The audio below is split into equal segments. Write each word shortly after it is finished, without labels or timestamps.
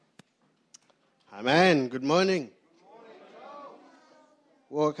Amen. Good morning.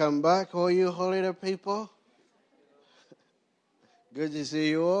 Welcome back, all you holiday people. Good to see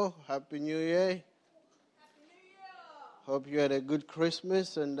you all. Happy New Year. Hope you had a good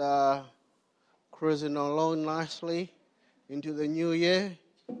Christmas and cruising along nicely into the new year.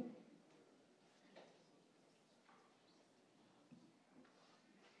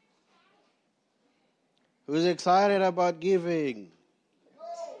 Who's excited about giving?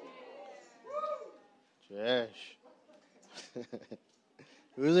 Josh.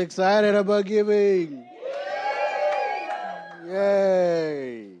 Who's excited about giving?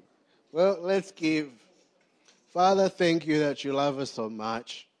 Yay. Well, let's give. Father, thank you that you love us so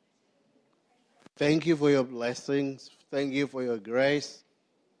much. Thank you for your blessings. Thank you for your grace.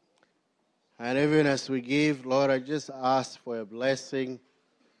 And even as we give, Lord, I just ask for a blessing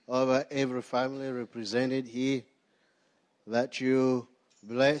over every family represented here, that you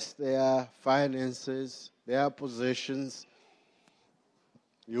bless their finances, their possessions.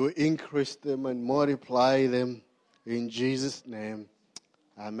 You increase them and multiply them in Jesus' name.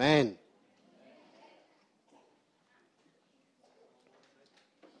 Amen.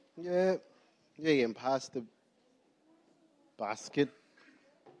 Yeah, you can pass the basket.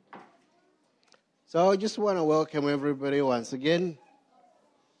 So I just want to welcome everybody once again.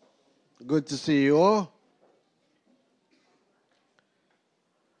 Good to see you all.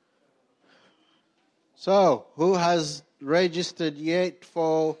 So, who has registered yet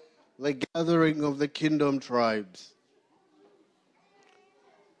for the gathering of the kingdom tribes?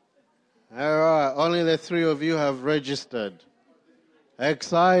 All right, only the 3 of you have registered.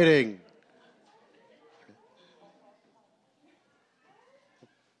 Exciting.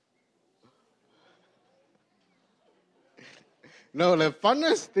 No, the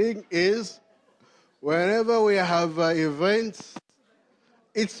funniest thing is, whenever we have events,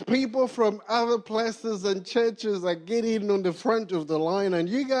 it's people from other places and churches that get in on the front of the line, and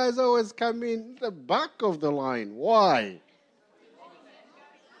you guys always come in the back of the line. Why?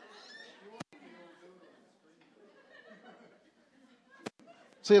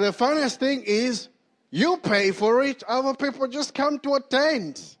 See, the funniest thing is, you pay for it, other people just come to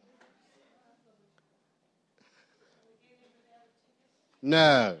attend.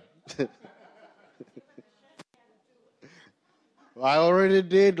 No. I already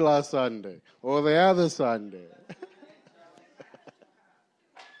did last Sunday, or the other Sunday.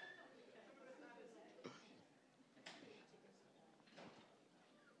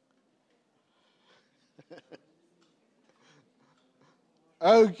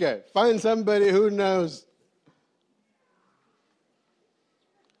 Okay, find somebody who knows.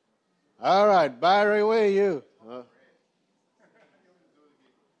 All right, Barry, where are you?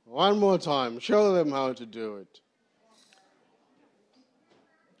 One more time, show them how to do it.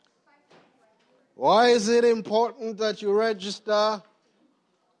 Why is it important that you register?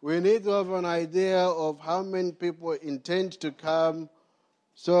 We need to have an idea of how many people intend to come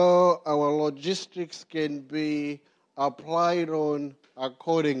so our logistics can be applied on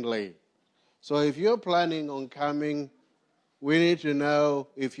accordingly. So if you're planning on coming, we need to know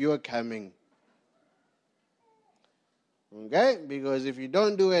if you're coming. Okay? Because if you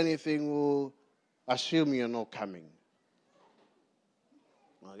don't do anything, we'll assume you're not coming.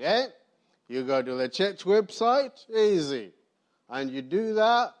 Okay? You go to the church website, easy. And you do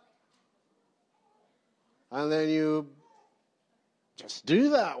that, and then you just do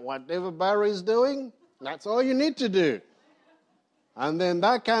that. Whatever Barry's doing, that's all you need to do. And then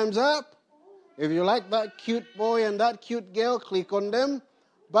that comes up. If you like that cute boy and that cute girl, click on them.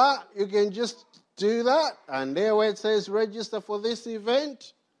 But you can just do that. And there where it says register for this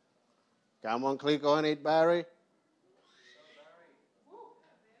event, come on, click on it, Barry.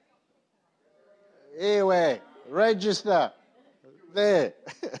 Anyway, register. There.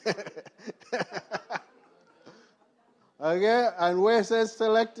 Okay, and where it says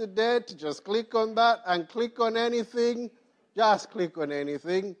selected date, just click on that and click on anything. Just click on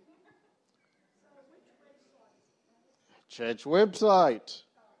anything. Church website.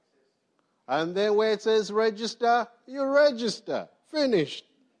 And then where it says register, you register. Finished.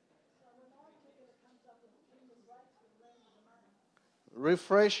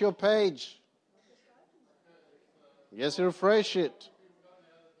 Refresh your page. Yes, refresh it.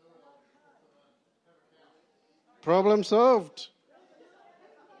 Problem solved.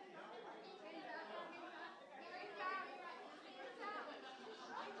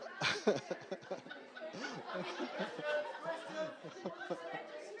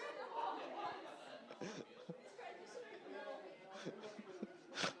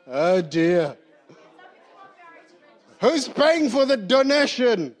 Oh dear. Who's paying for the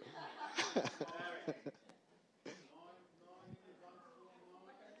donation?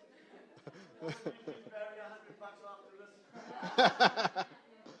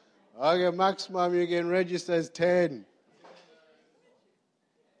 Okay, maximum you can register is 10.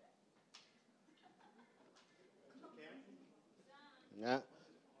 Yeah.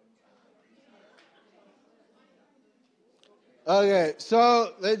 Okay,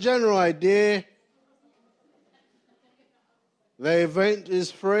 so the general idea, the event is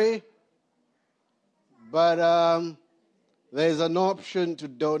free, but there's an option to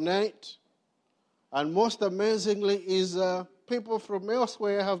donate. And most amazingly is people from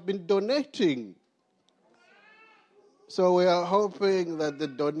elsewhere have been donating. So we are hoping that the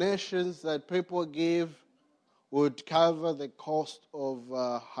donations that people give would cover the cost of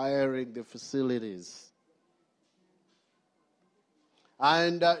hiring the facilities.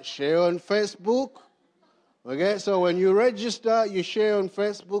 And share on Facebook. Okay, so when you register, you share on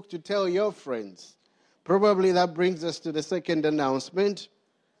Facebook to tell your friends. Probably that brings us to the second announcement,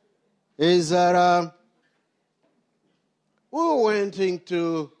 is that we're wanting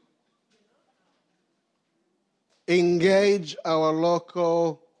to engage our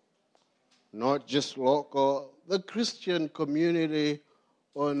local, not just local, the Christian community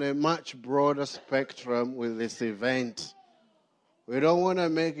on a much broader spectrum with this event. We don't want to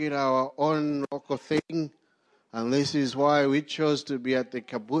make it our own local thing, and this is why we chose to be at the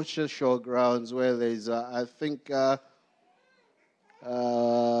Caboolture Showgrounds, where there's, I think,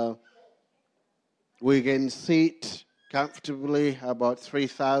 we can seat comfortably about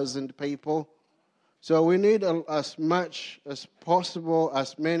 3,000 people. So we need as much as possible,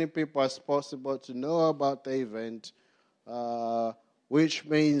 as many people as possible to know about the event, which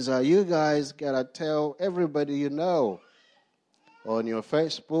means you guys got to tell everybody you know on your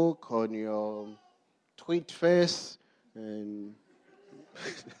Facebook, on your tweet face, and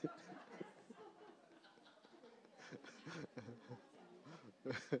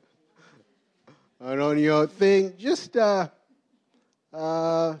and on your thing. Just so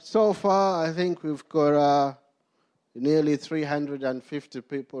far, I think we've got nearly 350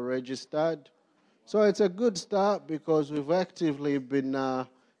 people registered. So it's a good start because we've actively been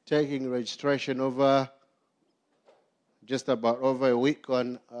taking registration over just about over a week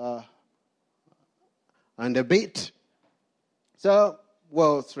and a bit. So,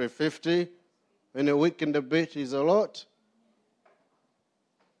 350 in a week and a bit is a lot.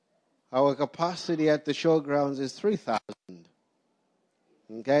 Our capacity at the showgrounds is 3,000.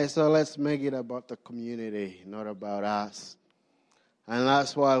 Okay, so let's make it about the community, not about us. And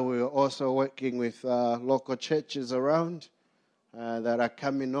that's why we're also working with local churches around that are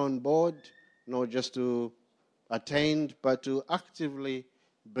coming on board, not just to attend, but to actively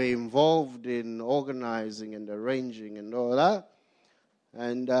be involved in organizing and arranging and all that.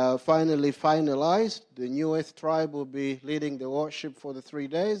 And finally finalized, the New Earth Tribe will be leading the worship for the 3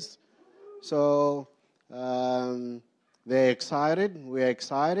 days. So they're excited, we're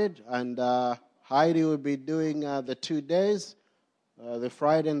excited, and Heidi will be doing the 2 days, the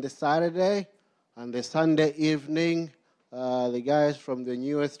Friday and the Saturday, and the Sunday evening, the guys from the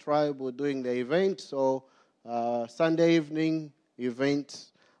New Earth Tribe were doing the event. So Sunday evening event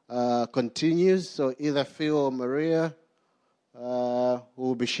continues. So either Phil or Maria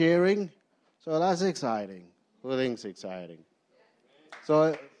will be sharing. So that's exciting. Who thinks exciting?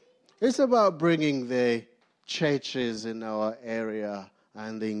 So it's about bringing the churches in our area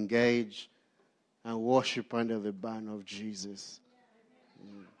and engage and worship under the banner of Jesus.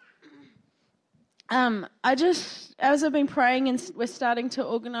 As I've been praying and we're starting to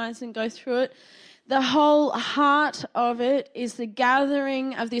organize and go through it, the whole heart of it is the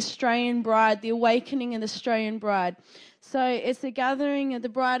gathering of the Australian bride, the awakening of the Australian bride. So it's the gathering of the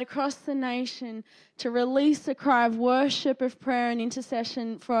bride across the nation to release a cry of worship, of prayer and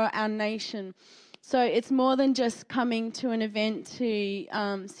intercession for our nation. So it's more than just coming to an event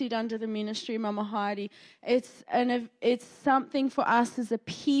to sit under the ministry of Mama Heidi. It's something for us as a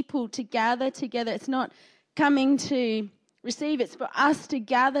people to gather together. It's not coming to receive. It's for us to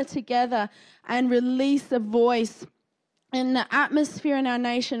gather together and release a voice in the atmosphere in our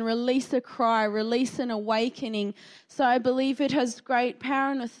nation, release a cry, release an awakening. So I believe it has great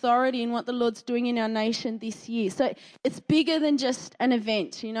power and authority in what the Lord's doing in our nation this year. So it's bigger than just an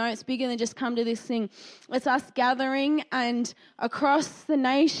event, you know. It's bigger than just come to this thing. It's us gathering and across the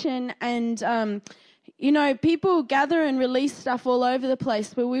nation and, you know, people gather and release stuff all over the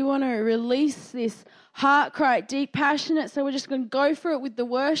place, but we want to release this heart cry, deep, passionate. So we're just going to go for it with the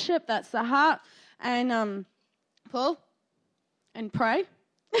worship. That's the heart. And Paul? And pray.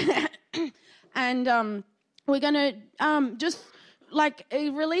 And we're going to just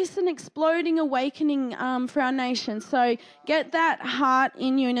release an exploding awakening for our nation. So get that heart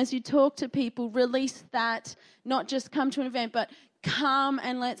in you, and as you talk to people, release that, not just come to an event, but come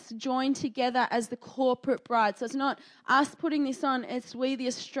and let's join together as the corporate bride. So it's not us putting this on, it's we, the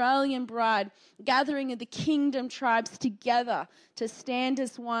Australian bride, gathering of the kingdom tribes together to stand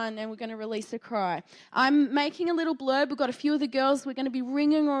as one, and we're going to release a cry. I'm making a little blurb. We've got a few of the girls. We're going to be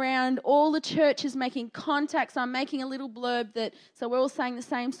ringing around all the churches, making contacts. I'm making a little blurb so we're all saying the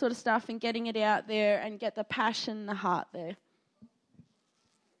same sort of stuff and getting it out there and get the passion, the heart there.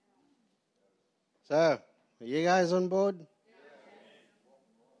 So, are you guys on board?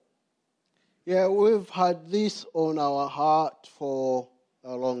 Yeah, we've had this on our heart for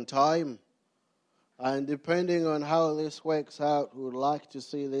a long time. And depending on how this works out, we would like to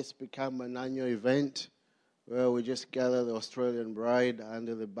see this become an annual event where we just gather the Australian bride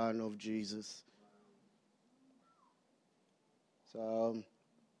under the banner of Jesus. So,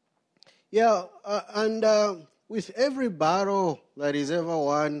 with every battle that is ever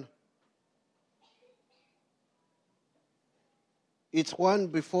won, it's won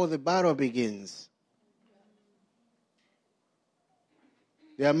before the battle begins.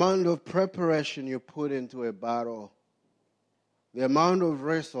 The amount of preparation you put into a battle, the amount of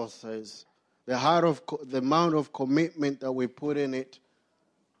resources, the amount of commitment that we put in it,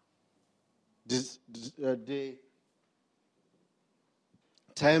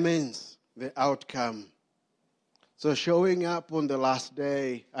 determines the outcome. So showing up on the last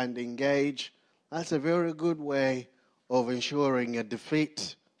day and engage, that's a very good way of ensuring a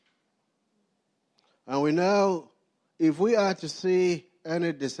defeat. And we know if we are to see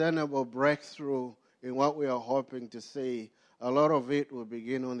any discernible breakthrough in what we are hoping to see, a lot of it will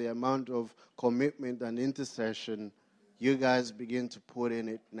begin on the amount of commitment and intercession you guys begin to put in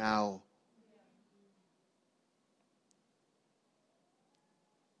it now.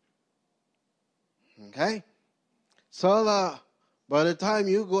 Okay? So that by the time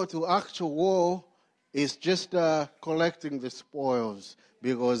you go to actual war, it's just collecting the spoils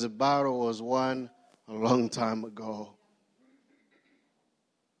because the battle was won a long time ago.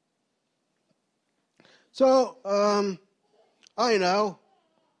 So, I know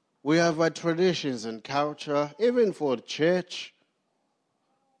we have traditions and culture, even for the church.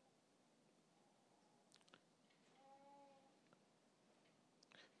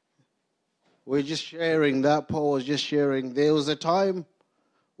 We're just sharing that. Paul was just sharing. There was a time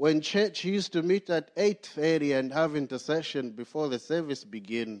when church used to meet at 8:30 and have intercession before the service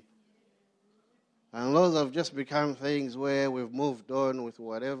begin. And those have just become things where we've moved on with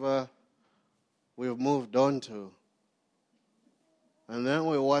whatever we've moved on to. And then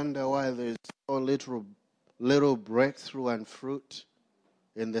we wonder why there's so little breakthrough and fruit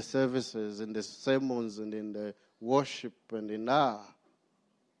in the services, in the sermons, and in the worship, and in our.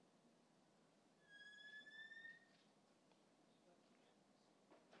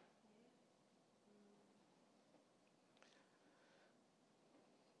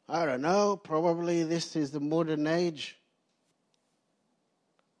 I don't know, probably this is the modern age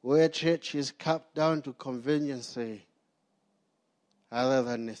where church is capped down to conveniency other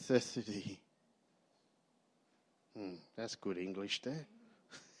than necessity. That's good English there.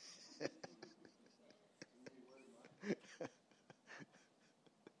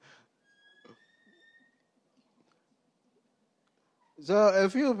 So a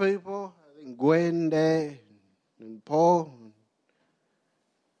few people, I think Gwen there, and Paul,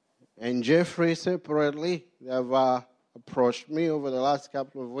 and Jeffrey separately, they have approached me over the last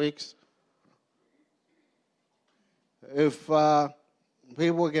couple of weeks. If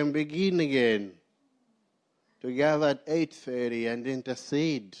people can begin again to gather at 8:30 and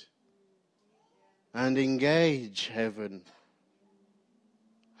intercede and engage heaven,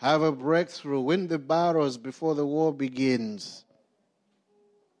 have a breakthrough, win the battles before the war begins.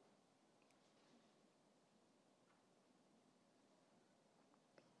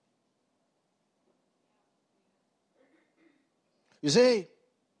 You see,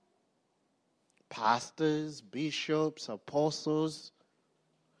 pastors, bishops, apostles,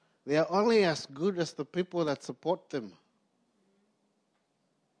 they are only as good as the people that support them.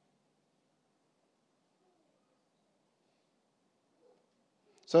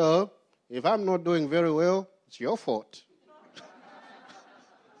 So, if I'm not doing very well, it's your fault.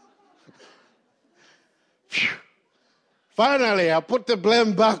 Finally, I put the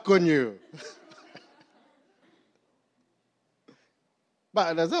blame back on you.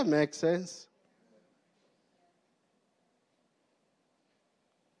 But does that make sense?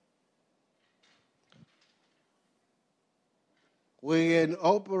 We can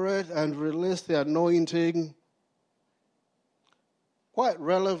operate and release the anointing quite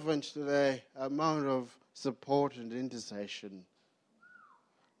relevant to the amount of support and intercession.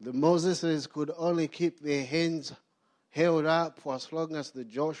 The Moseses could only keep their hands held up for as long as the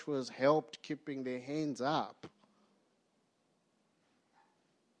Joshuas helped keeping their hands up.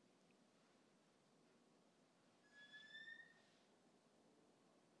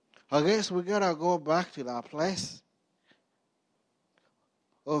 I guess we gotta go back to that place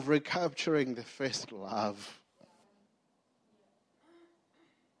of recapturing the first love.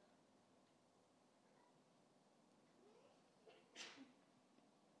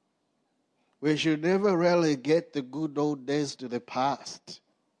 We should never relegate the good old days to the past.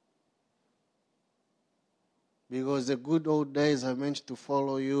 Because the good old days are meant to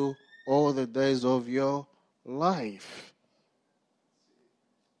follow you all the days of your life.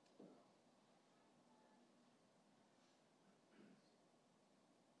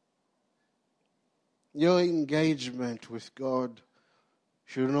 Your engagement with God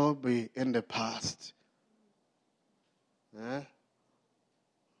should not be in the past.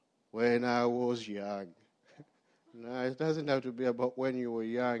 When I was young. No, it doesn't have to be about when you were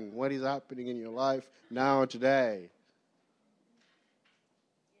young. What is happening in your life now, today?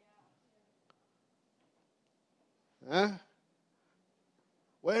 When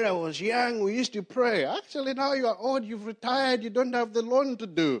I was young, we used to pray. Actually, now you are old, you've retired, you don't have the loan to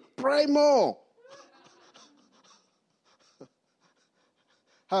do. Pray more.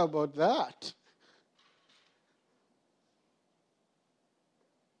 How about that?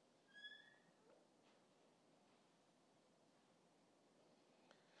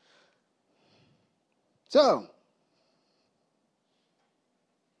 So,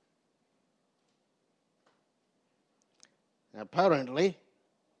 apparently,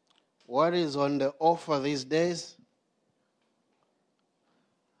 what is on the offer these days?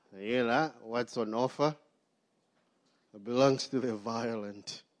 You know, what's on offer? It belongs to the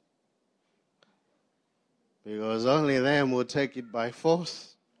violent. Because only them will take it by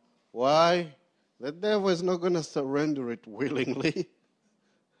force. Why? The devil is not going to surrender it willingly.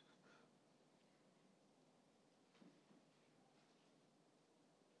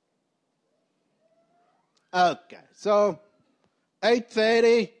 Okay, so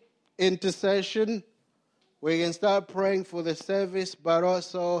 8:30, intercession. We can start praying for the service, but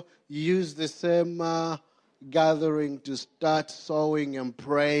also use the same gathering to start sowing and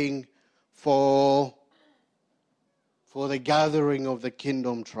praying for the gathering of the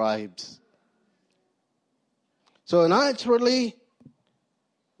kingdom tribes. So naturally,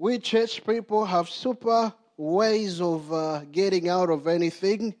 we church people have super ways of getting out of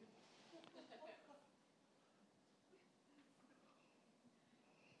anything.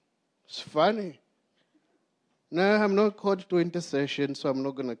 It's funny. No, I'm not called to intercession, so I'm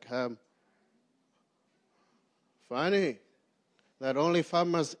not going to come. Funny that only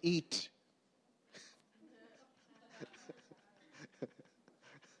farmers eat.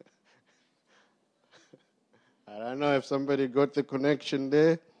 I don't know if somebody got the connection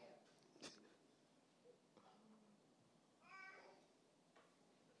there.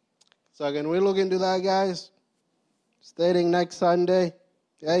 So can we look into that, guys? Starting next Sunday,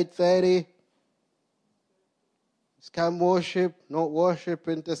 8:30. Just come worship, not worship,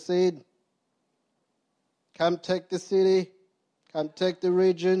 intercede. Come take the city. Come take the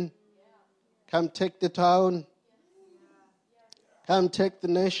region. Come take the town. Come take the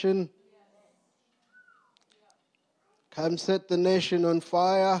nation. Come set the nation on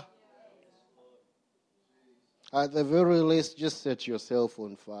fire. At the very least, just set yourself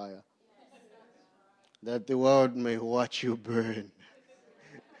on fire. That the world may watch you burn.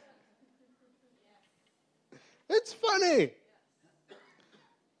 It's funny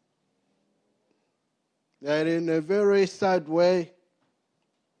that in a very sad way,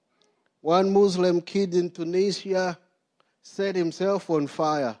 one Muslim kid in Tunisia set himself on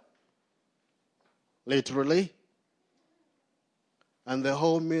fire, literally, and the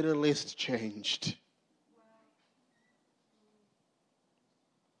whole Middle East changed.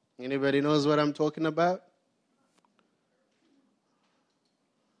 Anybody knows what I'm talking about?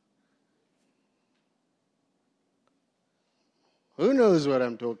 Who knows what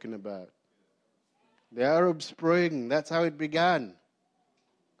I'm talking about? The Arab Spring, that's how it began.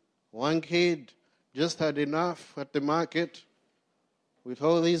 One kid just had enough at the market with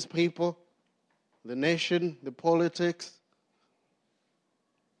all these people, the nation, the politics,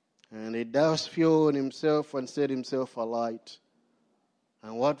 and he doused fuel on himself and set himself alight.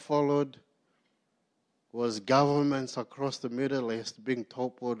 And what followed was governments across the Middle East being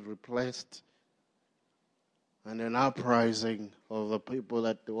toppled, replaced, and an uprising of the people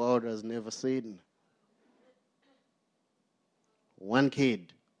that the world has never seen. one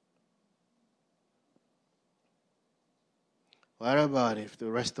kid. What about if the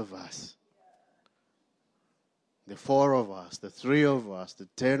rest of us, the 4 of us, the 3 of us, the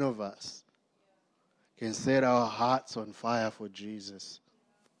 10 of us, can set our hearts on fire for Jesus?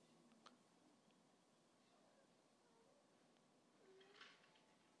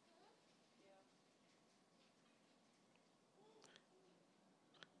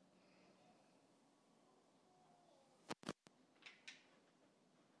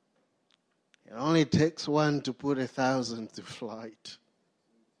 It only takes one to put 1,000 to flight.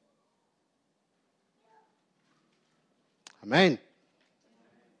 Amen.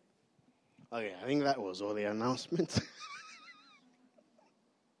 Okay, I think that was all the announcements.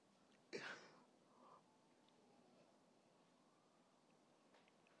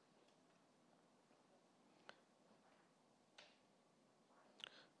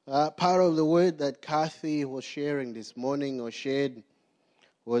 Part of the word that Kathy was sharing this morning or shared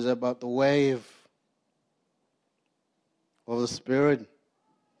was about the wave of the Spirit.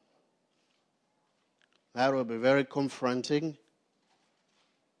 That will be very confronting.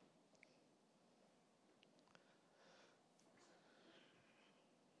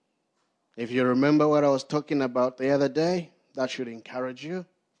 If you remember what I was talking about the other day, that should encourage you.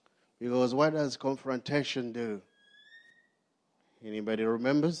 Because what does confrontation do? Anybody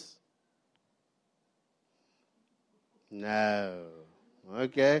remembers? No.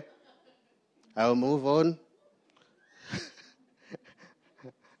 Okay. I'll move on.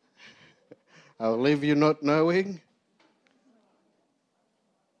 I'll leave you not knowing.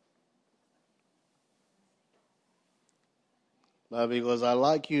 But because I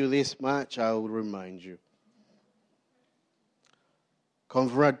like you this much, I will remind you.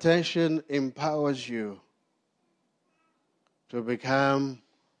 Confrontation empowers you to become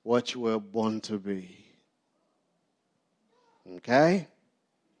what you were born to be. Okay?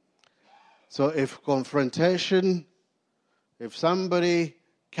 So if somebody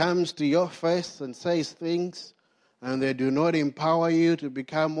comes to your face and says things and they do not empower you to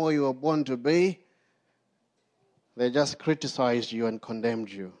become what you were born to be, they just criticized you and condemned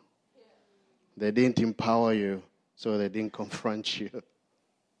you. They didn't empower you, so they didn't confront you.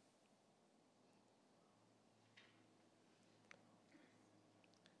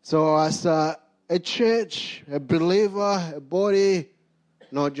 So as a church, a believer, a body,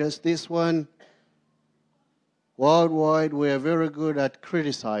 not just this one, worldwide, we are very good at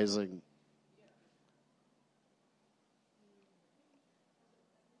criticizing.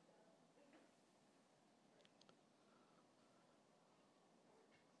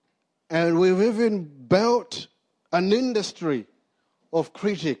 And we've even built an industry of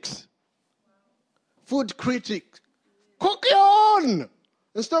critics. Food critics. Cook your own!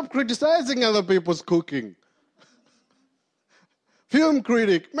 And stop criticizing other people's cooking. Film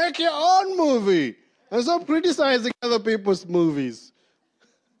critic, make your own movie. And stop criticizing other people's movies.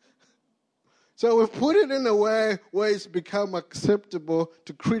 So we've put it in a way where it's become acceptable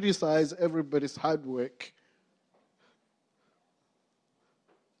to criticize everybody's hard work.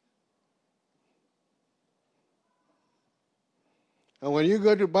 And when you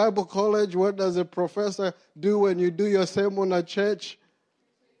go to Bible college, what does a professor do when you do your sermon at church?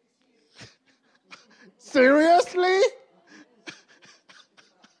 Seriously?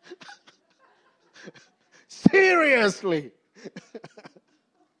 Seriously?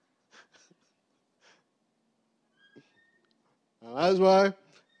 And that's why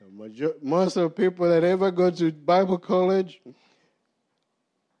most of the people that ever go to Bible college,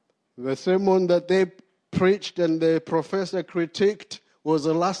 the sermon that they preached and the professor critiqued was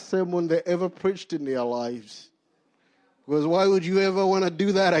the last sermon they ever preached in their lives. Because why would you ever want to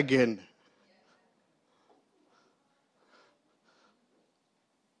do that again?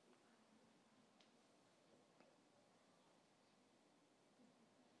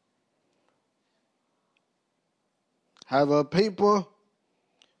 Have people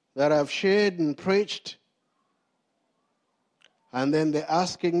that have shared and preached, and then they're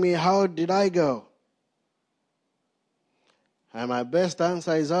asking me, how did I go? And my best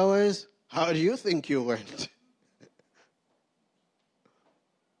answer is always, how do you think you went?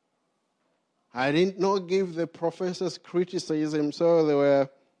 I did not give the professors criticism, so they were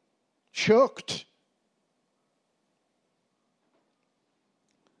shocked.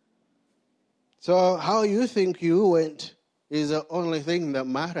 So how you think you went is the only thing that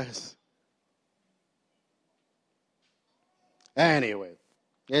matters. Anyway,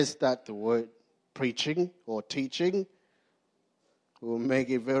 let's start the word preaching or teaching. We'll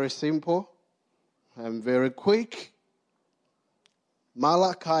make it very simple and very quick.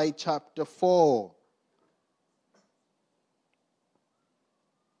 Malachi chapter 4.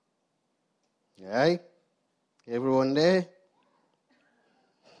 Okay? Everyone there?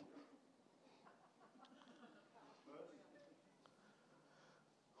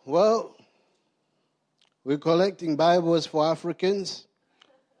 Well, we're collecting Bibles for Africans.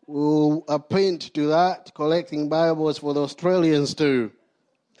 We'll append to that, collecting Bibles for the Australians too.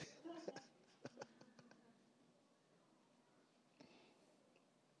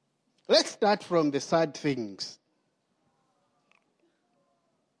 Let's start from the sad things.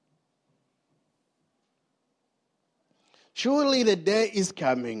 Surely the day is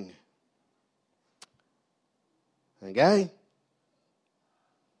coming. Okay?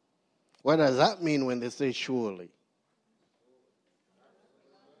 What does that mean when they say surely?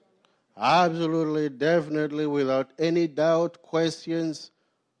 Absolutely, definitely, without any doubt, questions.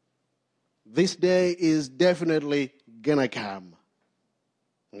 This day is definitely gonna come.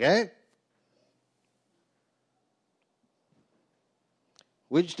 Okay?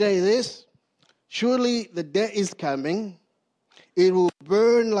 Which day is this? Surely the day is coming. It will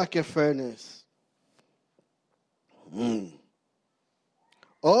burn like a furnace.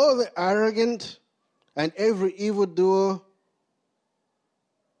 All the arrogant and every evildoer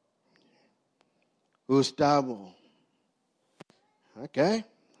who stumble. Okay?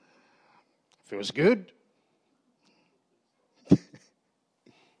 Feels good.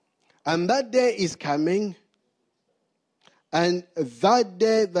 And that day is coming. And that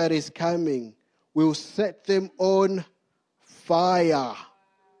day that is coming will set them on fire,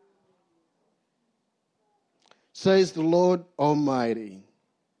 says the Lord Almighty.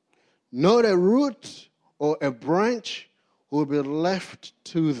 Not a root or a branch will be left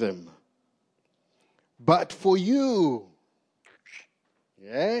to them. But for you,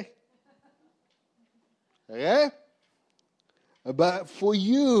 yeah? Yeah? But for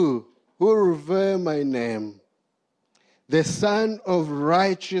you who revere my name, the Son of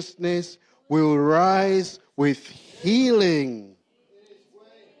Righteousness will rise with healing.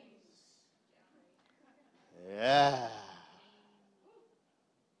 Yeah.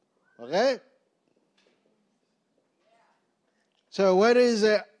 Okay? So what is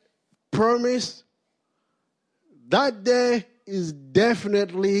the promise? That day is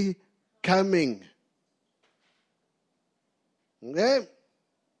definitely coming. Okay?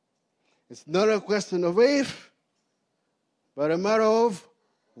 It's not a question of if, but a matter of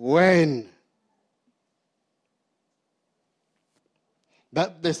when.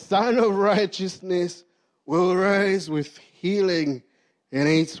 That the Son of Righteousness will rise with healing in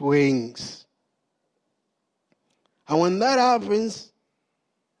its wings. And when that happens,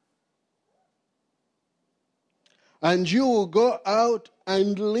 and you will go out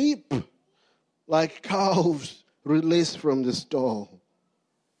and leap like calves released from the stall.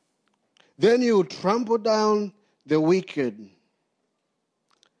 Then you will trample down the wicked.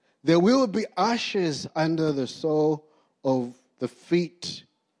 There will be ashes under the sole of the feet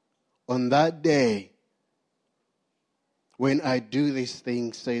on that day when I do these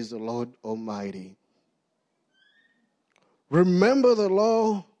things, says the Lord Almighty. Remember the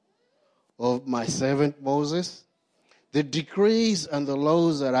law of my servant Moses, the decrees and the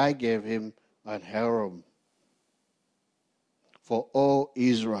laws that I gave him at Horeb for all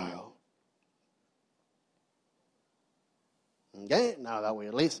Israel. Okay, now that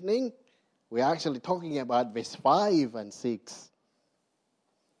we're listening, we're actually talking about verse 5 and 6.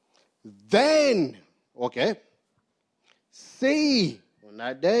 Then, okay, see, on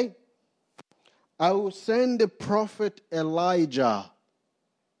that day, I will send the prophet Elijah.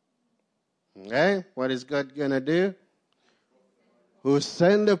 Okay, what is God going to do? Who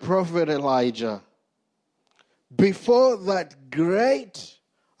send the prophet Elijah before that great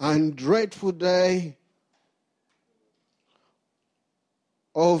and dreadful day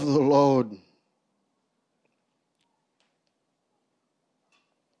of the Lord.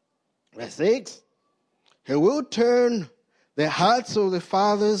 Verse 6, he will turn the hearts of the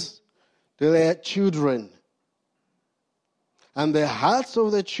fathers to their children, and the hearts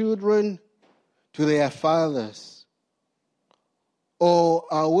of the children to their fathers. Or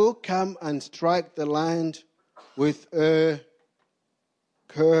I will come and strike the land with a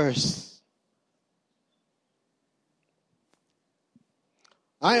curse.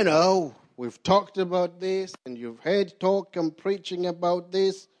 I know we've talked about this, and you've heard talk and preaching about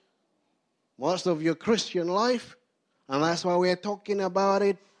this most of your Christian life, and that's why we're talking about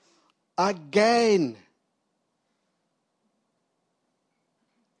it again.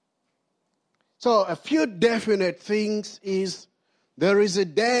 So a few definite things is there is a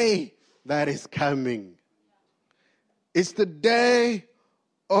day that is coming. It's the day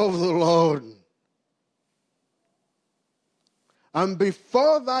of the Lord. And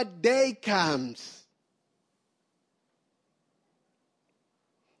before that day comes,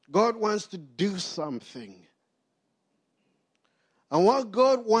 God wants to do something. And what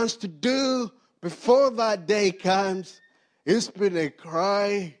God wants to do before that day comes, it's been a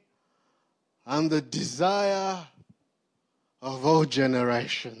cry and the desire of all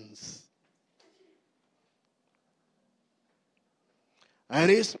generations. And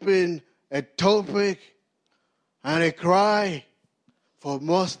it's been a topic and a cry for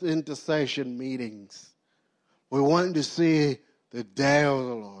most intercession meetings. We want to see the day of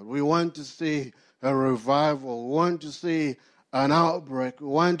the Lord. We want to see a revival. We want to see an outbreak. We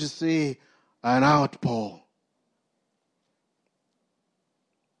want to see an outpour.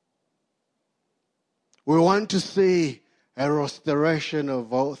 We want to see a restoration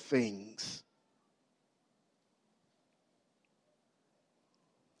of all things.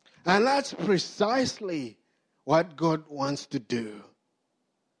 And that's precisely what God wants to do.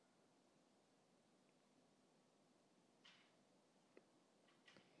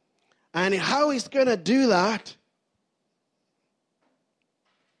 And how he's going to do that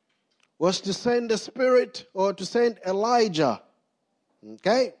was to send the Spirit, or to send Elijah.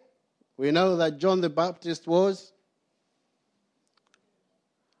 Okay? We know that John the Baptist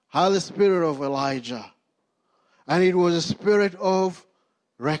had the spirit of Elijah. And it was a spirit of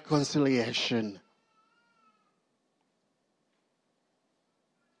reconciliation.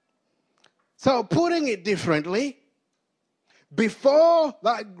 So putting it differently, before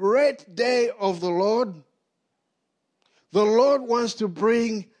that great day of the Lord wants to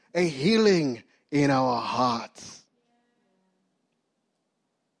bring a healing in our hearts.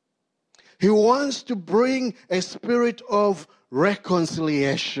 He wants to bring a spirit of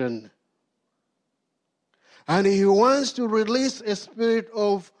reconciliation. And he wants to release a spirit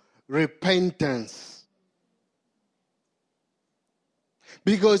of repentance.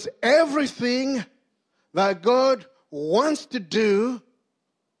 Because everything that God wants to do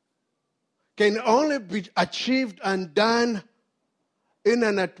can only be achieved and done in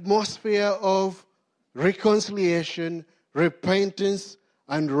an atmosphere of reconciliation, repentance,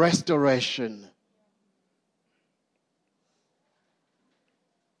 and restoration.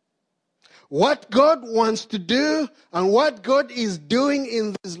 What God wants to do and what God is doing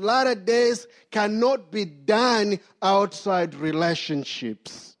in these latter days cannot be done outside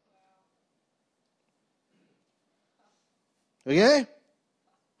relationships. Okay?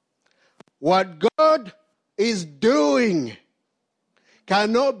 What God is doing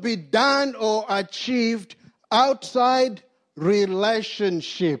cannot be done or achieved outside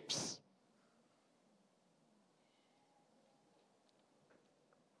relationships.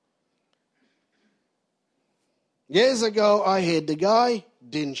 Years ago, I heard the guy,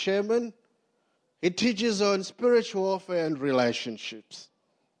 Dean Sherman. He teaches on spiritual warfare and relationships.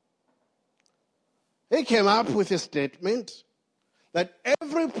 He came up with a statement that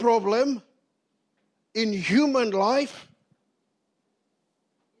every problem in human life,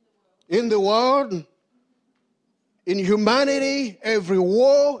 in the world, in humanity, every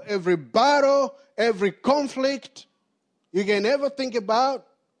war, every battle, every conflict you can ever think about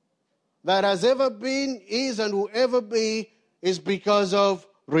that has ever been, is, and will ever be, is because of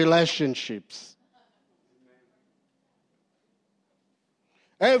relationships.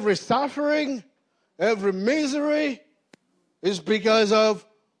 Every suffering, every misery is because of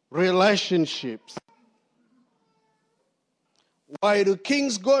relationships. Why do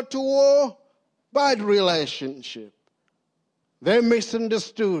kings go to war? Bad relationship. They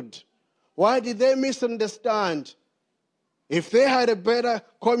misunderstood. Why did they misunderstand? If they had a better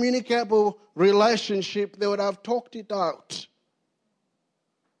communicable relationship, they would have talked it out.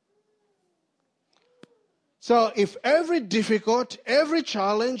 So if every difficult, every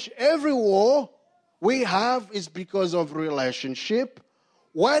challenge, every war we have is because of relationship,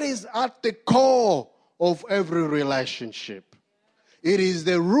 what is at the core of every relationship? It is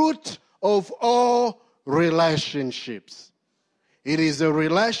the root of all relationships. It is a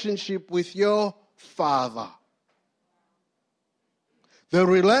relationship with your Father. The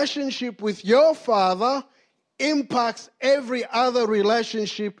relationship with your Father impacts every other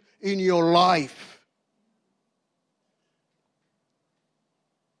relationship in your life.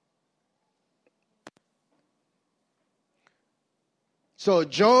 So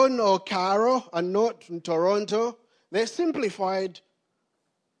John or Carol are not from Toronto. They simplified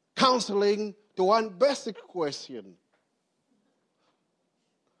counseling to one basic question.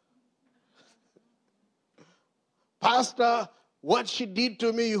 Pastor, what she did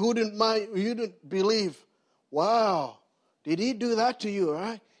to me, you wouldn't believe. Wow, did he do that to you,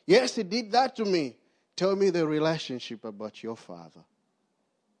 right? Yes, he did that to me. tell me the relationship about your father.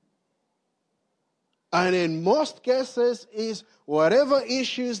 And in most cases is whatever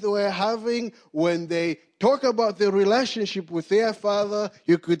issues they were having, when they talk about the relationship with their father,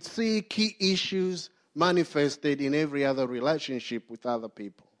 you could see key issues manifested in every other relationship with other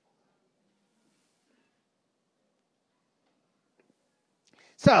people.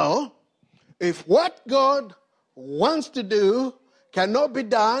 So, if what God wants to do cannot be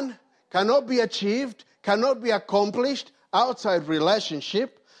done, cannot be achieved, cannot be accomplished outside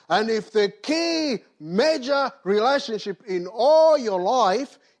relationship, and if the key major relationship in all your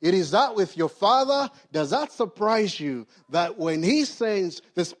life, it is that with your father, does that surprise you that when he sends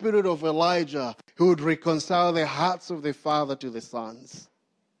the spirit of Elijah, he would reconcile the hearts of the father to the sons?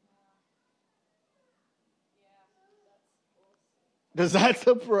 Does that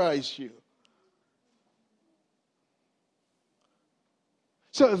surprise you?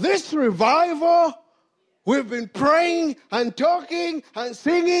 So this revival we've been praying and talking and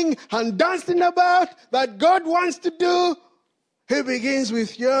singing and dancing about that God wants to do, it begins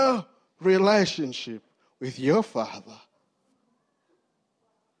with your relationship with your father.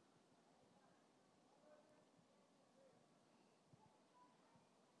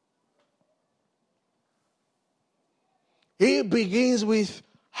 It begins with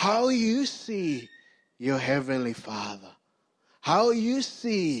how you see your heavenly father. How you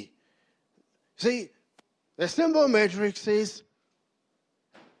see. See, the simple matrix is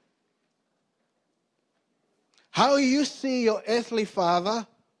how you see your earthly father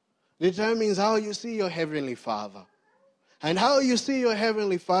determines how you see your heavenly father. And how you see your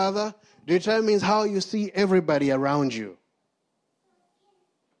heavenly father determines how you see everybody around you.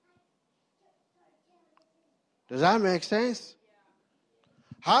 Does that make sense?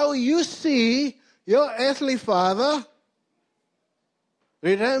 How you see your earthly father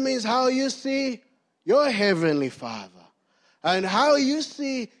determines how you see your heavenly father. And how you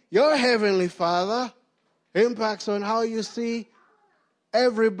see your heavenly father impacts on how you see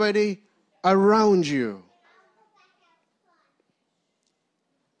everybody around you.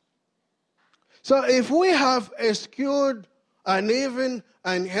 So if we have a skewed, uneven,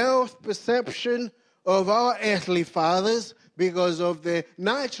 unhealthy perception of our earthly fathers because of the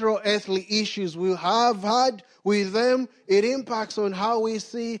natural earthly issues we have had with them, it impacts on how we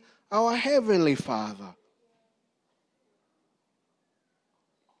see our heavenly Father.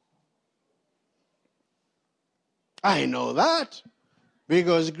 I know that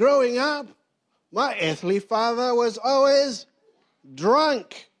because growing up, my earthly father was always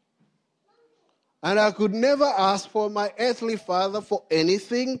drunk. And I could never ask for my earthly father for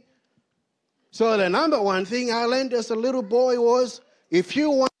anything. So the number one thing I learned as a little boy was, if you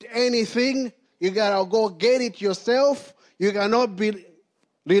want anything, you got to go get it yourself. You cannot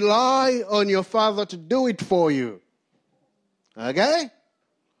rely on your father to do it for you. Okay?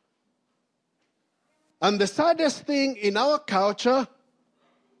 And the saddest thing in our culture,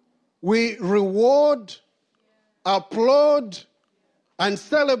 we reward, applaud, and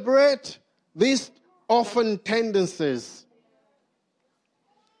celebrate these orphan tendencies.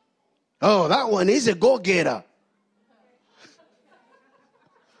 Oh, that one is a go-getter.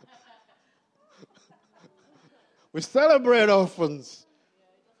 We celebrate orphans.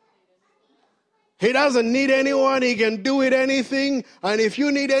 He doesn't need anyone. He can do it anything. And if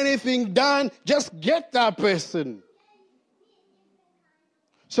you need anything done, just get that person.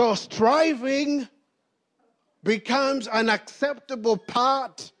 So striving becomes an acceptable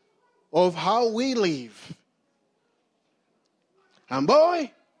part of how we live. And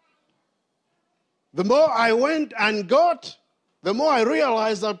boy, the more I went and got, the more I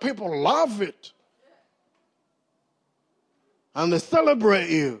realized that people love it. And they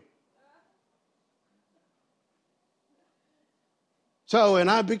celebrate you. So when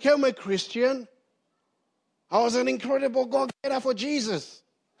I became a Christian, I was an incredible go-getter for Jesus.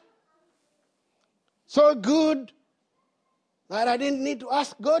 So good that I didn't need to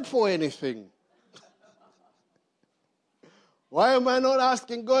ask God for anything. Why am I not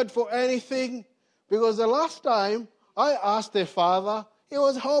asking God for anything? Because the last time I asked the Father, he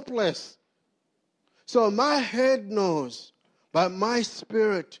was hopeless. So my head knows, but my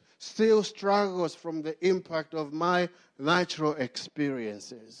spirit still struggles from the impact of my natural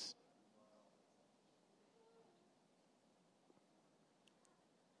experiences.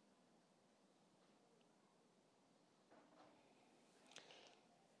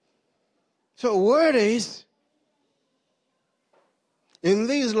 So word is, in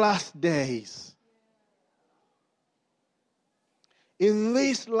these last days,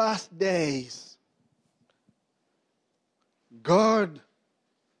 God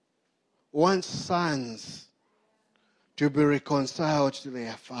wants sons to be reconciled to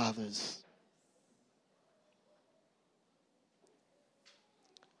their fathers.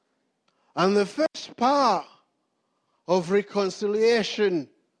 And the first part of reconciliation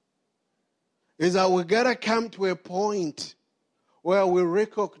is that we got to come to a point where we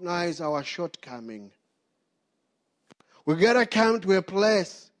recognize our shortcoming. We got to come to a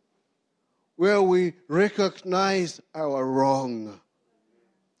place where we recognize our wrong.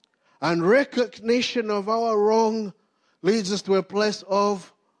 And recognition of our wrong leads us to a place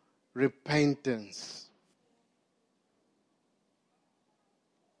of repentance.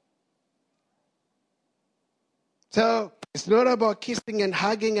 So it's not about kissing and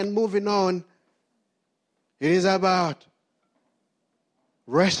hugging and moving on. It is about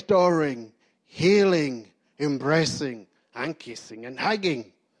restoring, healing, embracing, and kissing and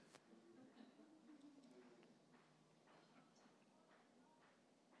hugging.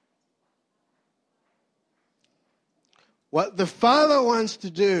 What the Father wants to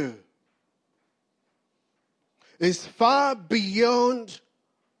do is far beyond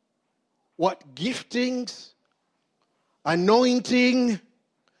what giftings, anointing,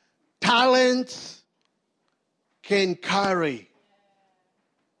 talents can carry.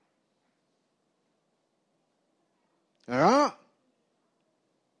 All right?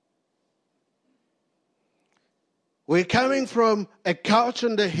 We're coming from a culture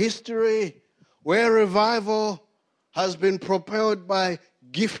and a history where revival has been propelled by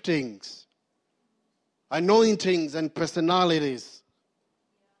giftings, anointings, and personalities.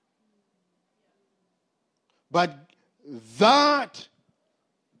 But that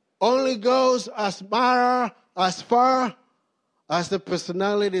only goes as far as the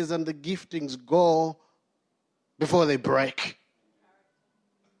personalities and the giftings go before they break.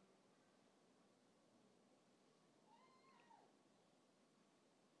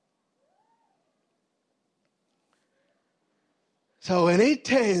 So when it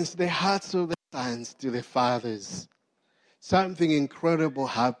turns the hearts of the sons to the fathers, something incredible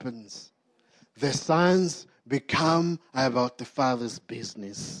happens. The sons become about the father's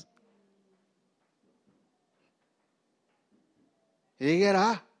business. You get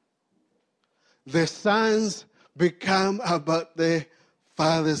that? The sons become about the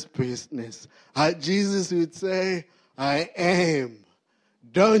father's business. Jesus would say, I am.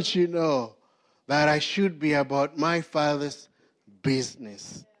 Don't you know that I should be about my father's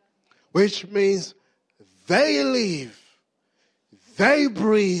business? Which means they live, they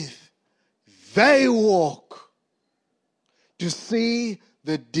breathe, they walk to see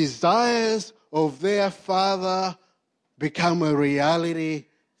the desires of their Father become a reality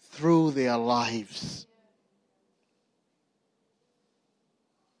through their lives.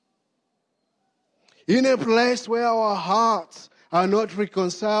 In a place where our hearts are not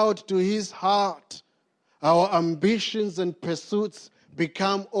reconciled to His heart, our ambitions and pursuits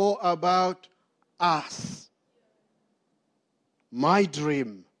become all about us. My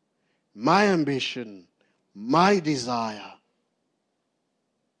dream, my ambition, my desire.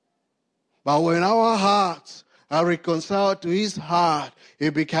 But when our hearts are reconciled to His heart,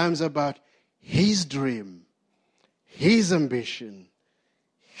 it becomes about His dream, His ambition,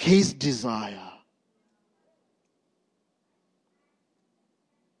 His desire.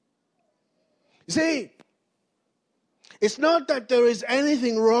 You see, it's not that there is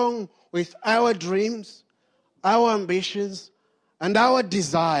anything wrong with our dreams, our ambitions, and our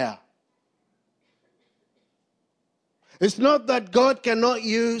desire. It's not that God cannot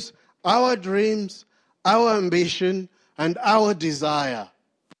use our dreams, our ambition, and our desire.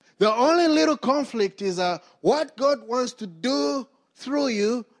 The only little conflict is what God wants to do through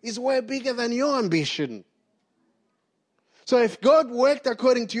you is way bigger than your ambition. So if God worked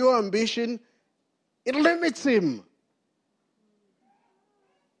according to your ambition, it limits Him.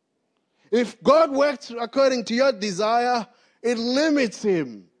 If God works according to your desire, it limits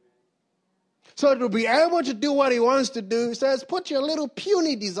Him. So to be able to do what He wants to do, He says, put your little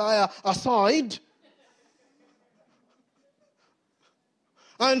puny desire aside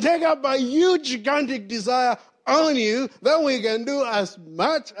and take up a huge, gigantic desire on you, then we can do as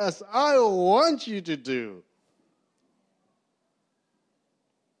much as I want you to do.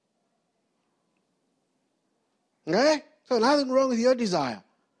 Okay? So nothing wrong with your desire.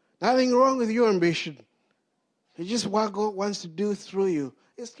 Nothing wrong with your ambition. It's just what God wants to do through you.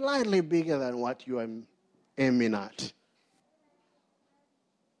 It's slightly bigger than what you are aiming at.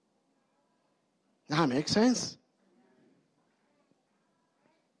 That makes sense?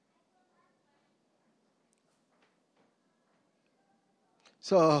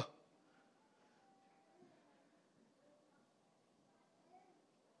 So,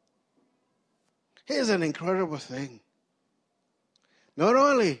 Here's an incredible thing. Not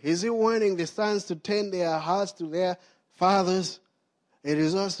only is he wanting the sons to turn their hearts to their fathers, it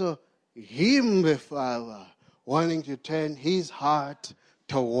is also him, the Father, wanting to turn his heart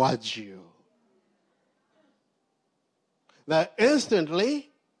towards you. That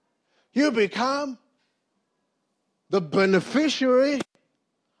instantly you become the beneficiary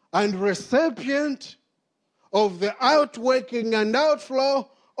and recipient of the outworking and outflow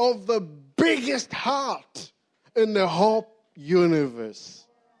of the biggest heart in the whole universe.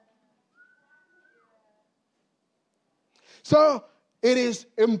 So it is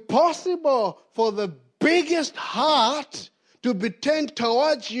impossible for the biggest heart to be turned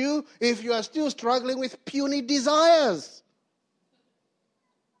towards you if you are still struggling with puny desires.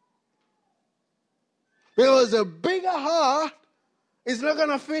 Because a bigger heart is not going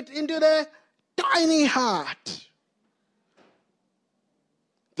to fit into the tiny heart.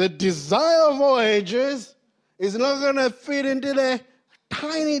 The desire of all ages is not going to fit into the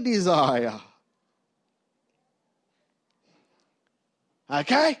tiny desire.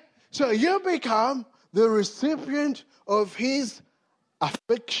 Okay? So you become the recipient of his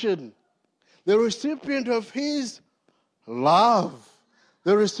affection, the recipient of his love,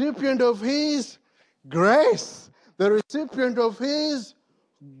 the recipient of his grace, the recipient of his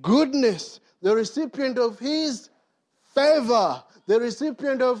goodness, the recipient of his favor, the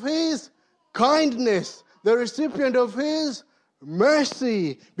recipient of his kindness, the recipient of his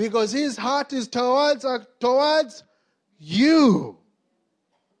mercy, because his heart is towards you.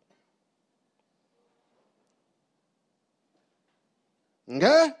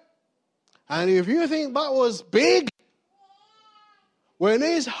 Okay? And if you think that was big, when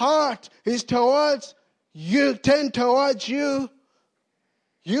his heart is towards you, turned towards you,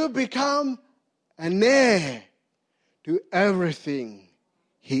 you become an heir to everything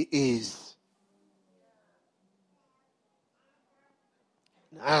he is.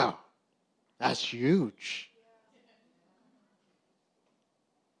 Now, that's huge.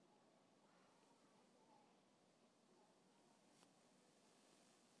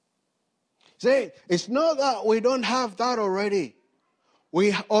 See, it's not that we don't have that already.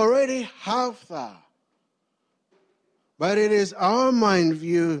 We already have that. But it is our mind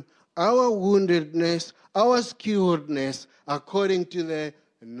view, our woundedness, our skewedness, according to the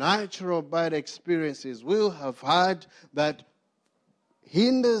natural bad experiences we'll have had, that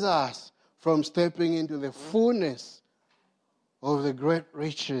hinders us from stepping into the fullness of the great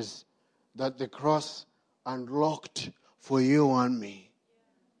riches that the cross unlocked for you and me.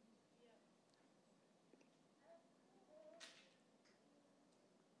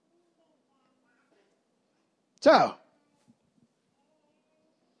 So,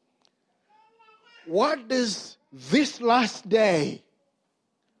 what does this last day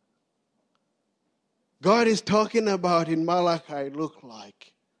God is talking about in Malachi look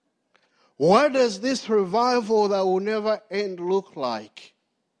like? What does this revival that will never end look like?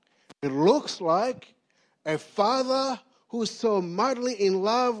 It looks like a father who's so madly in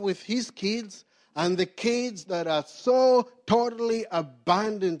love with his kids, and the kids that are so totally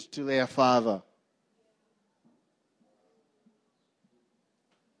abandoned to their father.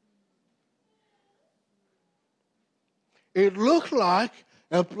 It looked like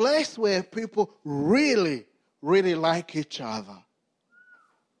a place where people really, really like each other.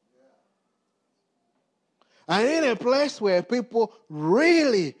 And in a place where people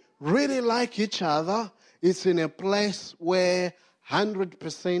really, really like each other, it's in a place where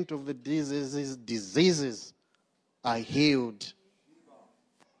 100% of the diseases are healed.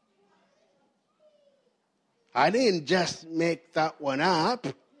 I didn't just make that one up,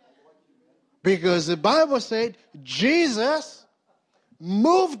 because the Bible said Jesus,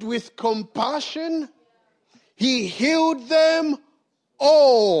 moved with compassion, he healed them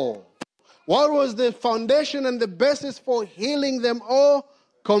all. What was the foundation and the basis for healing them all?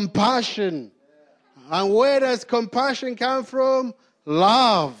 Compassion. And where does compassion come from?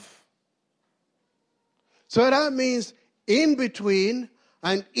 Love. So that means in between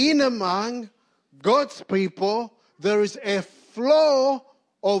and in among God's people, there is a flow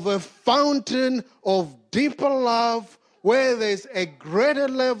of a fountain of deeper love, where there's a greater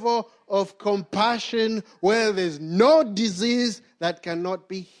level of compassion, where there's no disease that cannot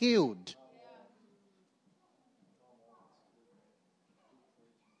be healed.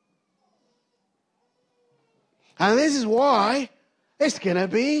 And this is why it's going to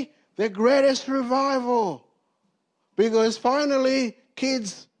be the greatest revival. Because finally,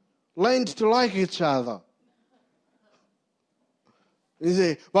 kids learned to like each other. You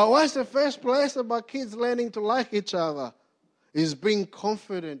see, but what's the first place about kids learning to like each other? Is being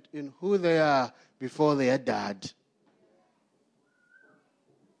confident in who they are, before their dad.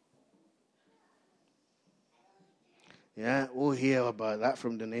 Yeah, we'll hear about that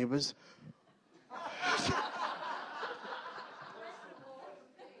from the neighbors.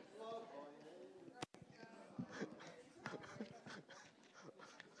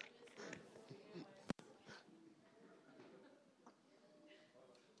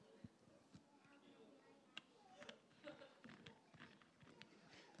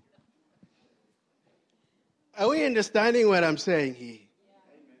 Are we understanding what I'm saying here?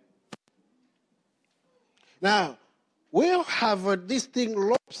 Now, we have this thing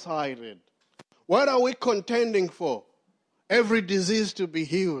lopsided. What are we contending for? Every disease to be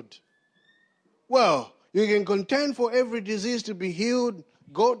healed. Well, you can contend for every disease to be healed,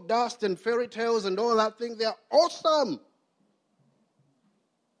 goat dust and fairy tales and all that thing. They're awesome.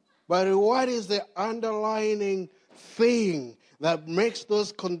 But what is the underlying thing that makes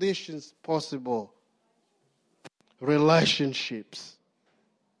those conditions possible? Relationships.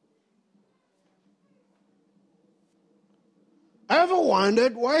 Ever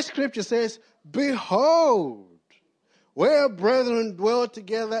wondered why Scripture says, behold, where brethren dwell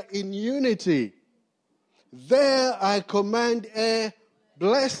together in unity, there I command a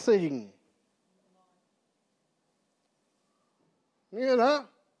blessing. You know?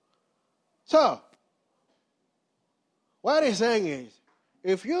 So, what he's saying is,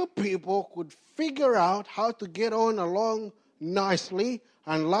 if you people could figure out how to get on along nicely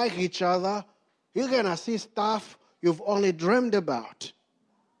and like each other, you're going to see stuff you've only dreamed about.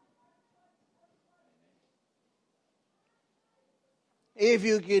 If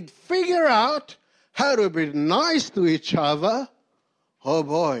you could figure out how to be nice to each other, oh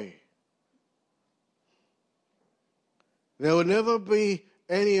boy, there will never be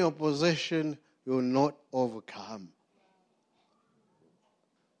any opposition you will not overcome.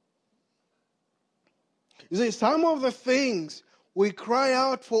 You see, some of the things we cry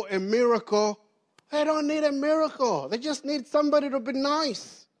out for a miracle, they don't need a miracle. They just need somebody to be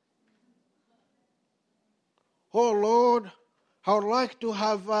nice. Oh Lord, I would like to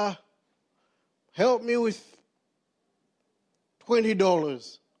have help me with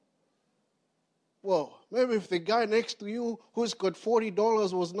 $20. Well, maybe if the guy next to you who's got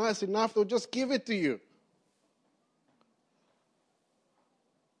 $40 was nice enough, they'll just give it to you.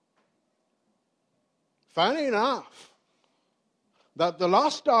 Funny enough, that the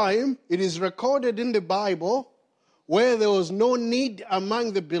last time it is recorded in the Bible where there was no need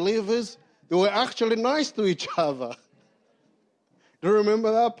among the believers, they were actually nice to each other. Do you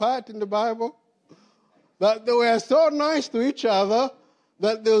remember that part in the Bible? That they were so nice to each other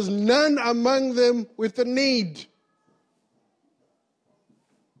that there was none among them with a need.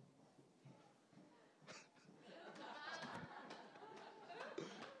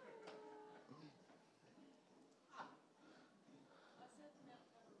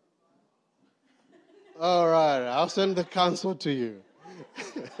 All right, I'll send the counsel to you.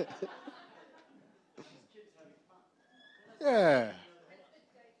 Yeah.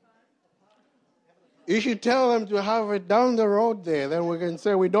 You should tell them to have it down the road there. Then we can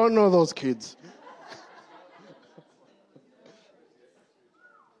say we don't know those kids.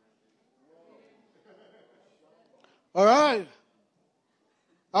 All right.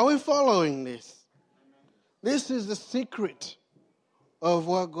 Are we following this? This is the secret of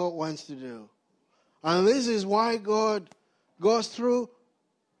what God wants to do. And this is why God goes through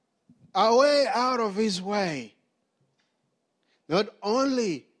a way out of his way. Not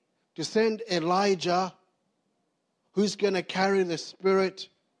only to send Elijah, who's going to carry the spirit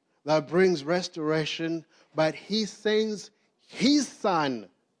that brings restoration, but he sends his son.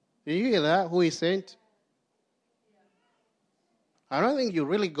 Did you hear that? Who he sent? I don't think you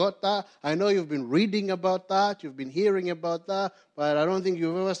really got that. I know you've been reading about that, you've been hearing about that, but I don't think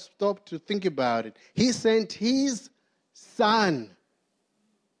you've ever stopped to think about it. He sent his son.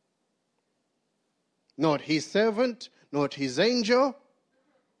 Not his servant, not his angel,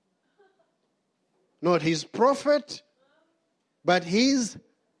 not his prophet, but his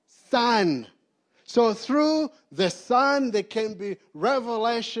son. So through the son, there can be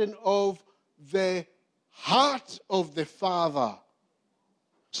revelation of the heart of the Father,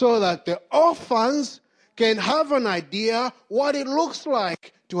 so that the orphans can have an idea what it looks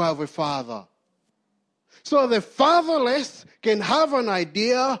like to have a father. So the fatherless can have an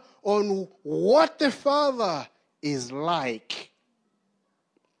idea on what the father is like.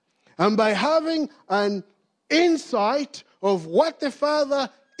 And by having an insight of what the father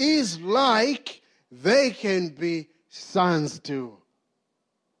is like, they can be sons too.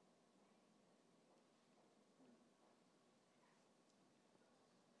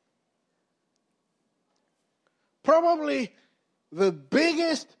 Probably the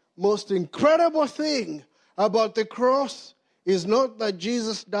biggest, most incredible thing about the cross is not that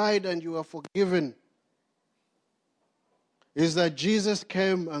Jesus died and you are forgiven. Is that Jesus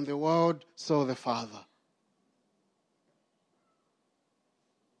came and the world saw the Father.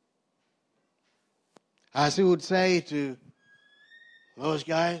 As he would say to those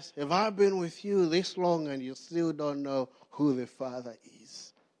guys, have I been with you this long and you still don't know who the Father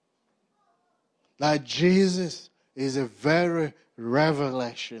is? That Jesus is a very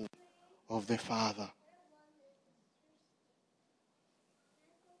revelation of the Father.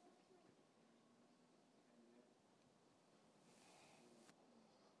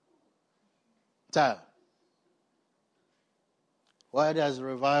 So, what does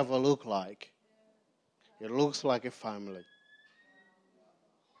revival look like? It looks like a family.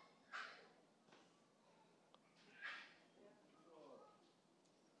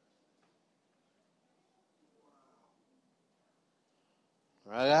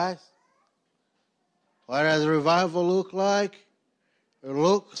 Right, guys? What does revival look like? It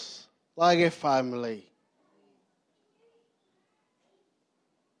looks like a family.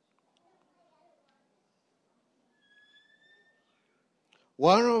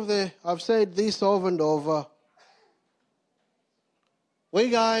 I've said this over and over, we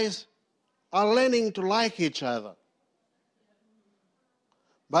guys are learning to like each other.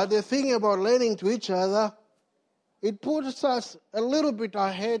 But the thing about learning to each other, it puts us a little bit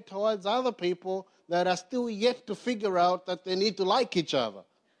ahead towards other people that are still yet to figure out that they need to like each other.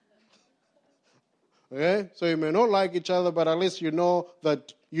 Okay? So you may not like each other, but at least you know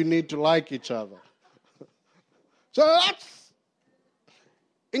that you need to like each other. So that's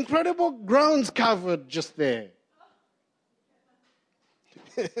incredible grounds covered just there.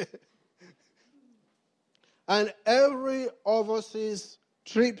 And every overseas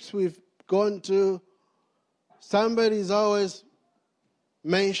trips we've gone to, somebody's always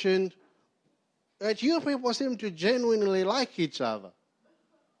mentioned that you people seem to genuinely like each other.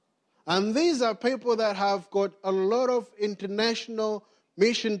 And these are people that have got a lot of international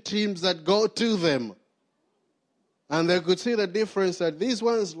mission teams that go to them. And they could see the difference that these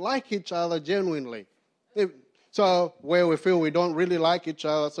ones like each other genuinely. So where we feel we don't really like each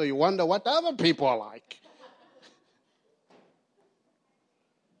other, so you wonder what other people are like.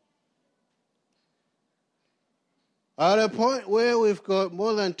 At a point where we've got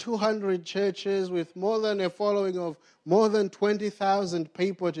more than 200 churches with more than a following of more than 20,000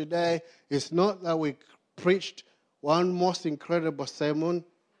 people today, it's not that we preached one most incredible sermon.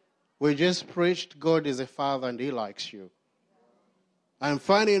 We just preached God is a Father and He likes you. And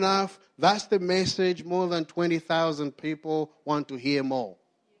funny enough, that's the message more than 20,000 people want to hear more.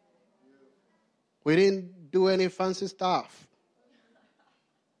 We didn't do any fancy stuff.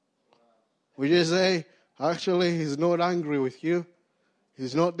 We just say, actually, He's not angry with you.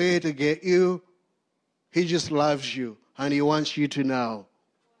 He's not there to get you. He just loves you. And He wants you to know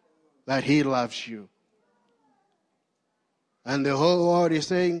that He loves you. And the whole world is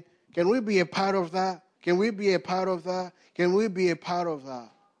saying, can we be a part of that? Can we be a part of that? Can we be a part of that?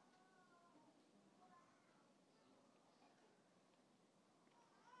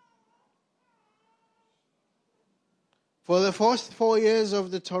 For the first 4 years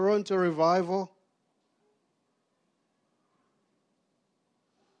of the Toronto revival,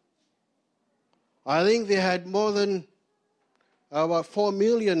 I think they had more than about 4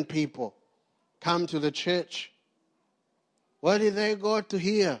 million people come to the church. What did they go to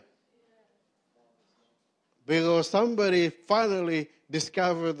hear? Because somebody finally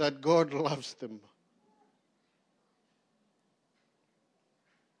discovered that God loves them.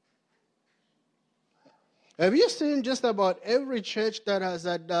 Have you seen just about every church that has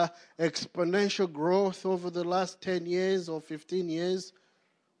had exponential growth over the last 10 years or 15 years?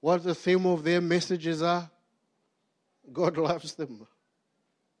 What the theme of their messages are? God loves them.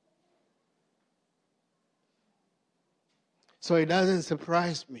 So it doesn't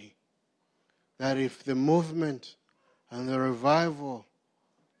surprise me that if the movement and the revival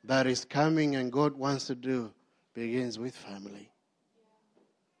that is coming and God wants to do begins with family.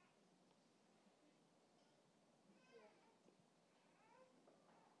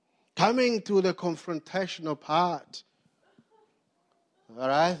 Coming to the confrontational part that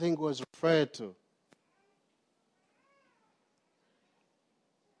I think was referred to.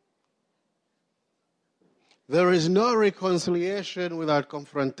 There is no reconciliation without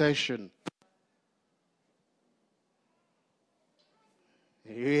confrontation.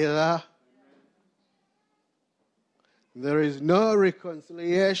 You hear that? There is no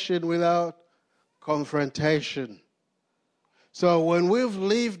reconciliation without confrontation. So when we've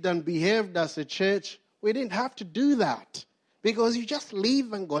lived and behaved as a church we didn't have to do that because you just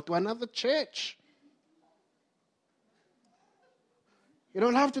leave and go to another church. You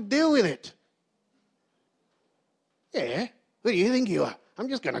don't have to deal with it. Yeah, who do you think you are? I'm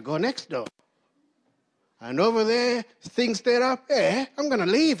just going to go next door. And over there, things stir up. Yeah, I'm going to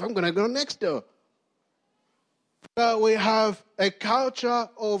leave. I'm going to go next door. But we have a culture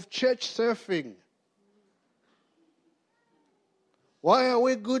of church surfing. Why are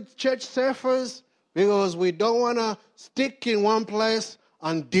we good church surfers? Because we don't want to stick in one place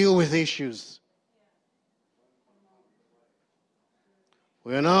and deal with issues.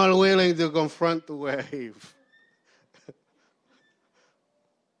 We're not willing to confront the wave.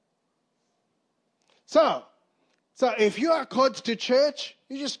 So if you are called to church,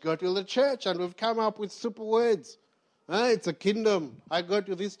 you just go to the church, and we've come up with super words. It's a kingdom. I go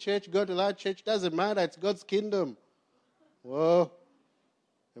to this church, go to that church. Doesn't matter. It's God's kingdom. Well,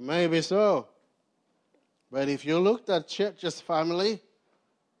 it may be so. But if you looked at church as family,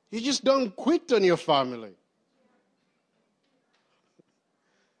 you just don't quit on your family.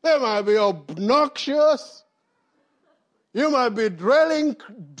 They might be obnoxious. You might be dreading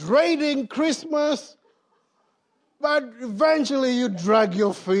Christmas. But eventually you drag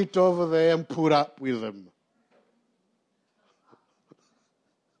your feet over there and put up with them.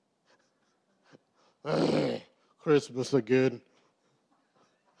 Christmas again.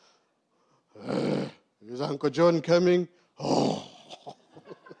 Is Uncle John coming? Oh.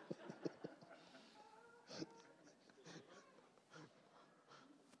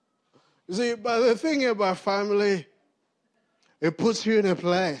 You see, but the thing about family, it puts you in a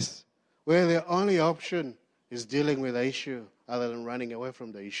place where the only option is dealing with the issue other than running away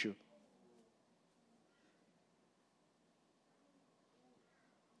from the issue.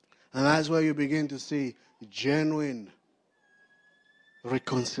 And that's where you begin to see genuine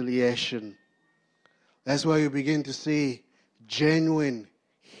reconciliation. That's where you begin to see genuine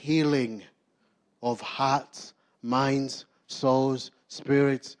healing of hearts, minds, souls,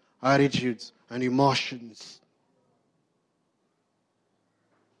 spirits, attitudes, and emotions.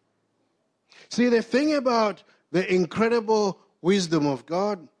 See, the thing about the incredible wisdom of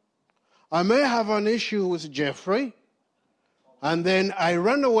God, I may have an issue with Jeffrey, and then I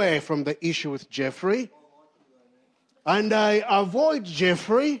run away from the issue with Jeffrey, and I avoid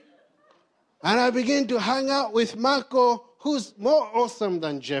Jeffrey, and I begin to hang out with Marco, who's more awesome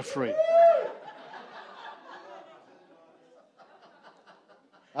than Jeffrey.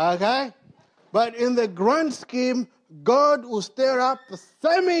 Okay? But in the grand scheme, God will stir up the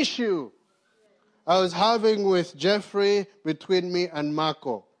same issue I was having with Jeffrey between me and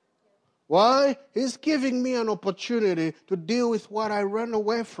Marco. Why? He's giving me an opportunity to deal with what I ran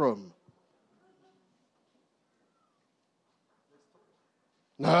away from.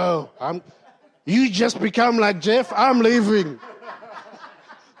 No, you just become like Jeff, I'm leaving.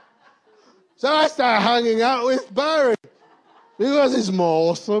 So I start hanging out with Barry because he's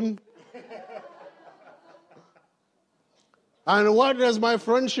more awesome. And what does my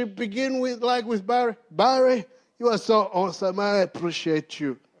friendship begin with, like with Barry? Barry, you are so awesome. I appreciate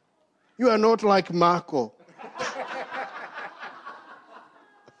you. You are not like Marco.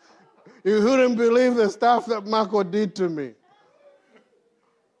 You couldn't believe the stuff that Marco did to me.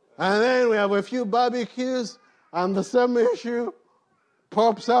 And then we have a few barbecues, and the same issue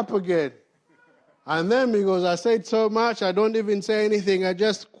pops up again. And then because I said so much, I don't even say anything. I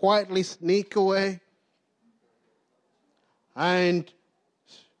just quietly sneak away. And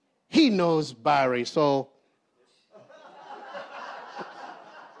he knows Barry, so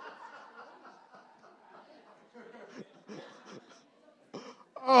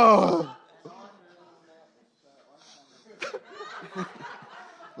oh.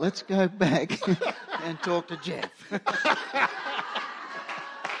 Let's go back and talk to Jeff. Back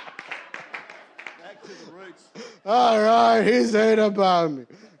to the roots. All right, he's heard about me.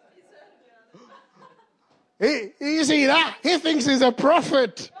 You see that? He thinks he's a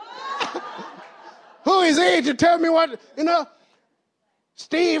prophet. Who is he to tell me what?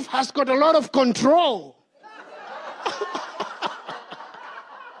 Steve has got a lot of control.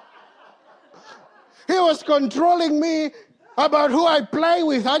 He was controlling me about who I play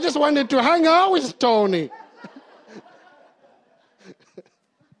with. I just wanted to hang out with Tony.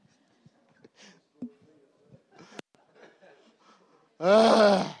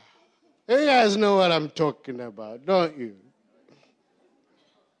 You guys know what I'm talking about, don't you?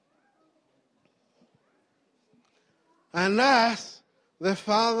 And thus, the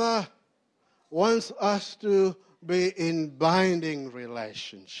Father wants us to be in binding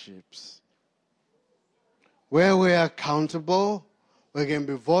relationships where we are accountable, we can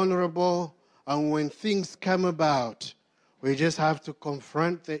be vulnerable, And when things come about, we just have to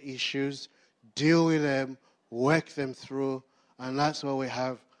confront the issues, deal with them, work them through, and that's why we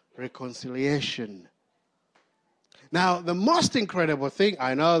have reconciliation. Now, the most incredible thing,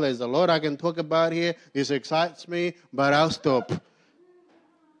 I know there's a lot I can talk about here. This excites me, but I'll stop.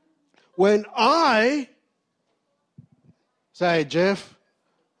 When I say, Jeff,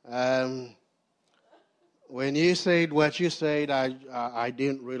 when you said what you said, I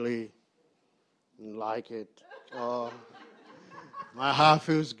didn't really like it. My heart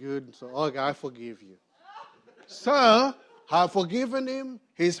feels good, so okay, I forgive you. So, I've forgiven him,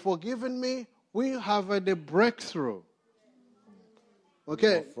 he's forgiven me, we have had a breakthrough.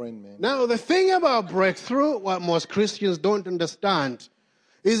 Okay, friend, man. now the thing about breakthrough, what most Christians don't understand,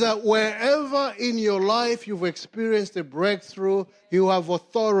 is that wherever in your life you've experienced a breakthrough, you have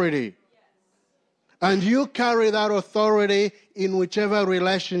authority. And you carry that authority in whichever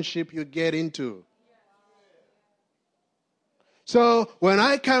relationship you get into. So when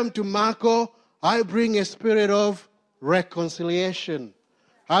I come to Marco, I bring a spirit of reconciliation.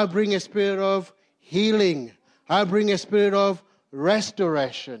 I bring a spirit of healing. I bring a spirit of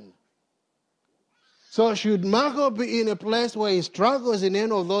restoration. So should Marco be in a place where he struggles in any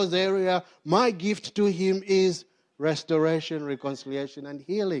of those areas, my gift to him is restoration, reconciliation, and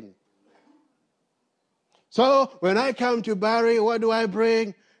healing. So when I come to Barry, what do I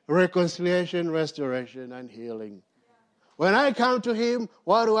bring? Reconciliation, restoration, and healing. When I come to him,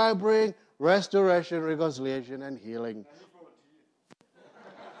 what do I bring? Restoration, reconciliation, and healing.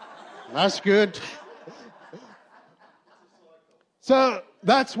 That's good. So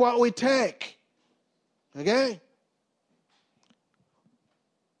that's what we take. Okay?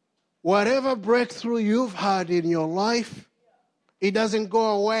 Whatever breakthrough you've had in your life, it doesn't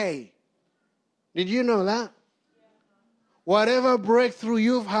go away. Did you know that? Whatever breakthrough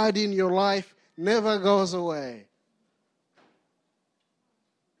you've had in your life never goes away.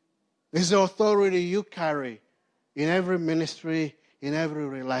 It's the authority you carry in every ministry, in every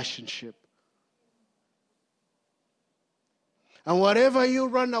relationship. And whatever you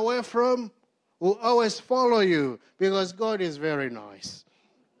run away from will always follow you because God is very nice.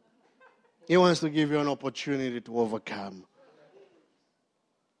 He wants to give you an opportunity to overcome.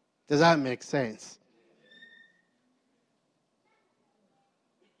 Does that make sense?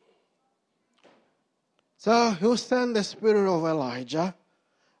 So he'll send the spirit of Elijah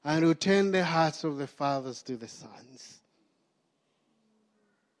and will turn the hearts of the fathers to the sons.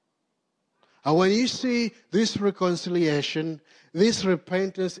 And when you see this reconciliation, this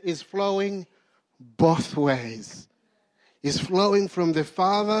repentance is flowing both ways. It's flowing from the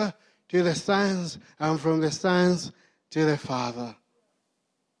Father to the sons and from the sons to the Father.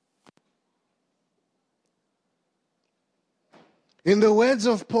 In the words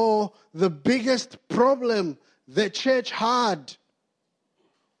of Paul, the biggest problem the church had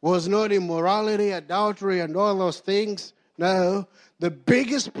was not immorality, adultery, and all those things. No, the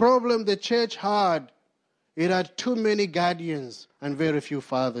biggest problem the church had, it had too many guardians and very few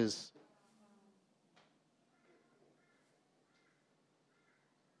fathers.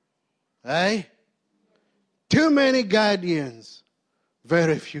 Eh? Too many guardians,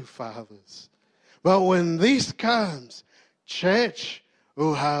 very few fathers. But when this comes, church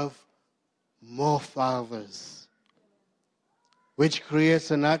will have more fathers, which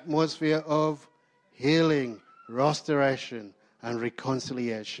creates an atmosphere of healing, restoration, and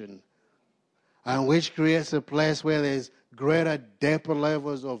reconciliation, and which creates a place where there's greater, deeper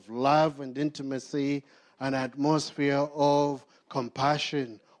levels of love and intimacy, an atmosphere of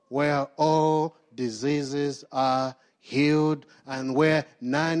compassion, where all diseases are healed and where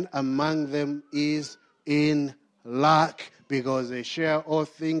none among them is in lack because they share all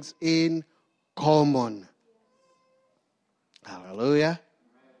things in common. Hallelujah.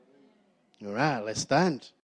 All right, let's stand.